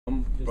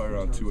probably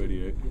around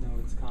 288. You know,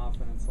 its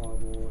confidence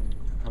level.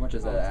 How much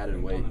has that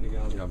added weight,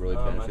 really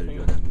benefited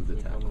you as you move the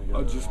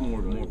tackle? Just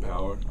more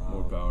power.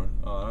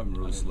 I haven't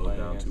really slowed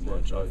down too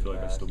much. I feel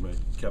like I still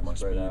kept my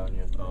speed.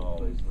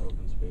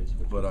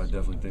 But I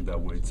definitely think that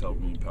weight's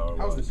helped me power-wise.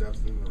 How's the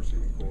depth in the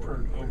receiving corps?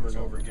 Heard over and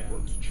over again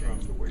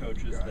from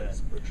coaches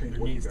that there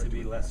needs to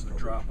be less of a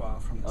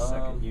drop-off from the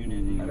second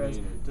unit. You guys,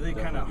 do they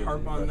kind of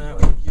harp on that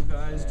with you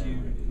guys?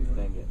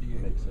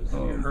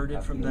 Have you heard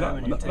it from them?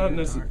 And you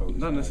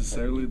not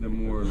necessarily. They're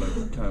more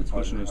like kind of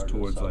pushing us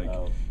towards like,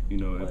 you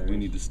know, if we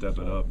need to step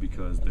it up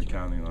because they're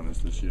counting on us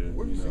this year,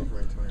 you know.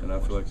 And I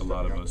feel like a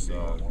lot of us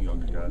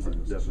younger guys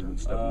have definitely been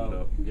stepping it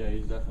up. Yeah,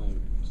 he's definitely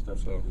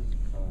stepped up.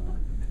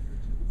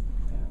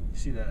 You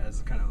see that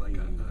as kind of like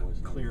a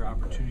clear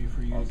opportunity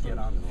for you to get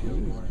on the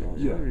field more?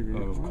 Yeah,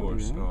 of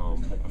course.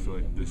 I feel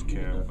like this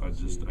camp, I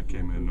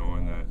came in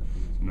knowing that,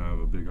 you know, I have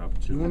a big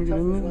opportunity. I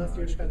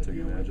just got to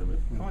take advantage of it.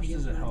 How much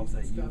does it help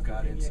that you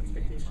got in some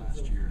games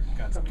last year?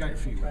 Got your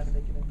feet wet?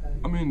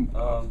 I mean,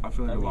 I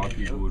feel like a lot of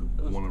people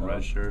would want a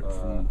red shirt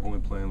from only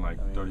playing like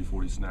 30,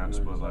 40 snaps,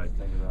 but like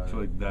I feel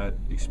like that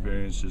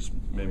experience just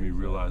made me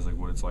realize like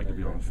what it's like to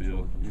be on the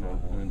field, you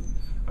know. And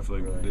I feel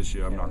like this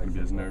year I'm not going to be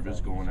as nervous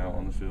going out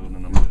on the field,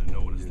 and I'm going to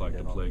know what it's like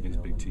to play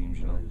against big teams,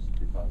 you know.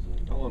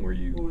 How long were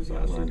you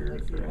sidelined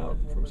or out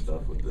from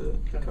stuff with the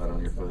cut on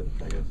your foot,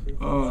 I guess?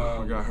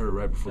 I got hurt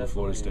right before the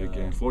Florida State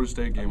game. Florida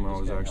State game, I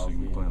was actually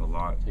playing a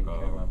lot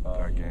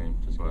that game,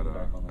 but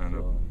I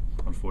ended up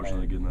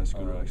unfortunately getting that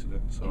scooter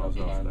accident, so I was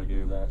out for that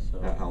game.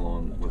 How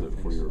long was it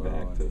before you were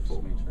back to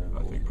full?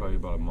 I think probably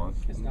about a month.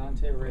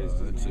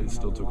 It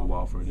still took a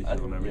while for it to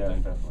heal and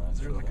everything. Is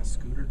there like a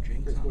scooter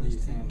jinx on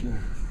this team?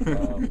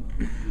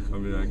 I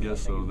mean, I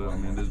guess so. I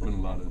mean, there's been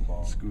a lot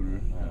of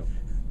scooter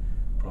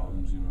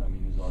problems, you know. I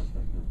mean, he's always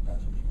been a good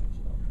passer.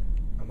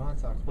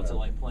 What's it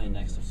like playing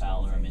next to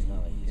Fowler? I mean,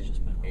 he's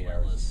just been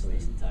relentless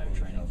this entire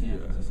training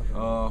camp.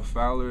 Yeah.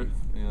 Fowler,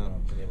 yeah.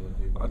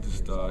 I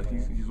just,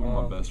 he's one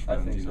of my best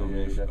friends, you know.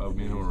 Me and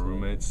him were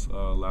roommates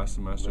last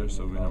semester,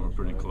 so me and him were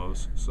pretty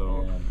close.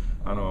 So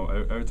I know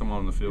every time I'm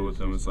on the field with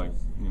him, it's like,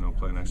 you know,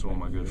 playing next to one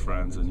of my good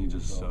friends, and he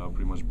just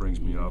pretty much brings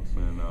me up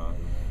and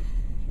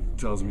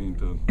tells me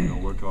to, you know,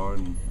 work hard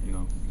and, you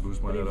know,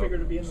 boost my head up.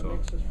 So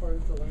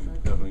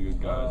definitely a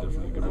good guy,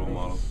 definitely a good role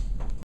model.